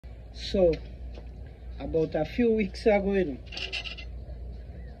So, about a few weeks ago,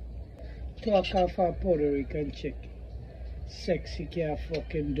 talk off a Puerto Rican chick. Sexy can't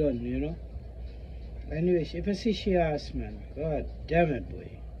fucking done. Anyway, if I see she asked, man, God damn it,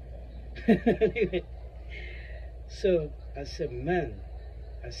 boy. Anyway, so I said, man,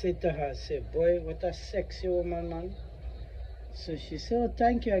 I said to her, I said, boy, what a sexy woman, man. So she said, oh,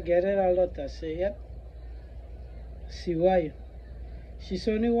 thank you, I get it a lot. I said, yep. See why? She's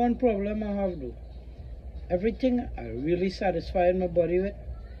only one problem I have, though. Everything I really satisfy my body with,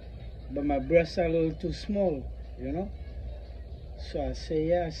 but my breasts are a little too small. So I say,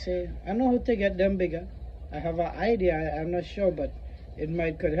 yeah, I know how to get them bigger. I have an idea, I'm not sure, but it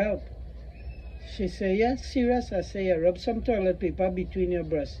might could help. She say, yeah, serious? I say, yeah, rub some toilet paper between your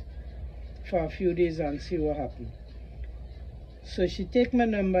breasts for a few days and see what happens. So she take my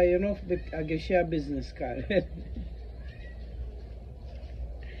number, I give she a business card.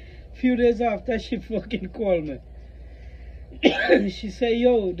 Few days after, she fucking called me. She say,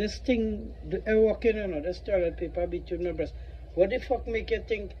 yo, this thing, I walk in, this toilet paper between my breasts. What the fuck make you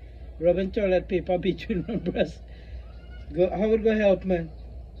think rubbing toilet paper between my breasts? How would go help me?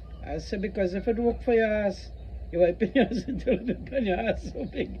 I said, because if it work for your ass, you wiping your ass and toilet paper on your ass so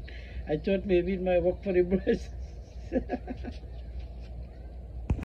big. I thought maybe it might work for the breast.